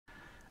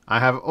I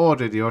have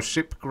ordered your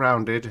ship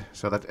grounded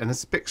so that an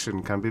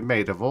inspection can be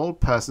made of all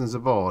persons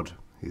aboard,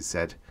 he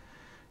said.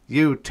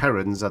 You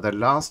Terrans are the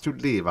last to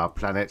leave our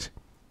planet.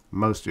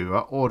 Most of you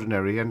are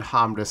ordinary and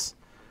harmless.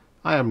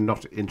 I am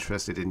not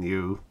interested in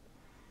you.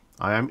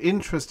 I am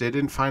interested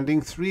in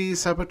finding 3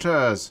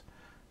 saboteurs,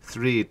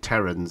 3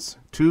 Terrans,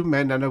 2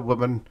 men and a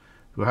woman,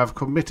 who have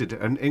committed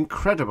an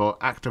incredible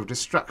act of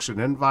destruction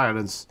and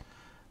violence.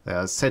 They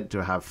are said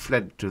to have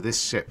fled to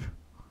this ship.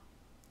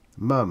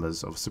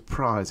 Murmurs of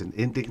surprise and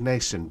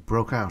indignation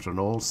broke out on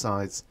all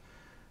sides.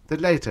 The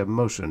latter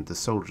motioned the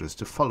soldiers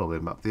to follow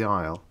him up the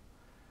aisle.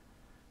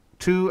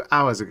 2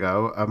 hours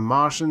ago, a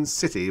Martian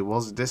city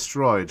was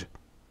destroyed.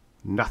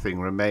 Nothing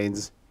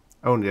remains,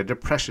 only a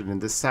depression in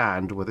the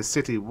sand where the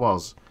city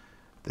was.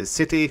 The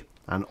city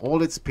and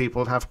all its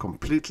people have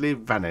completely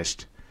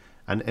vanished.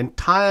 An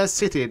entire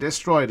city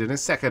destroyed in a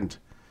second.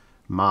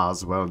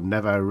 Mars will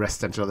never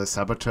rest until the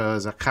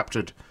saboteurs are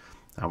captured,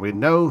 and we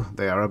know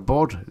they are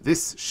aboard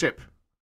this ship.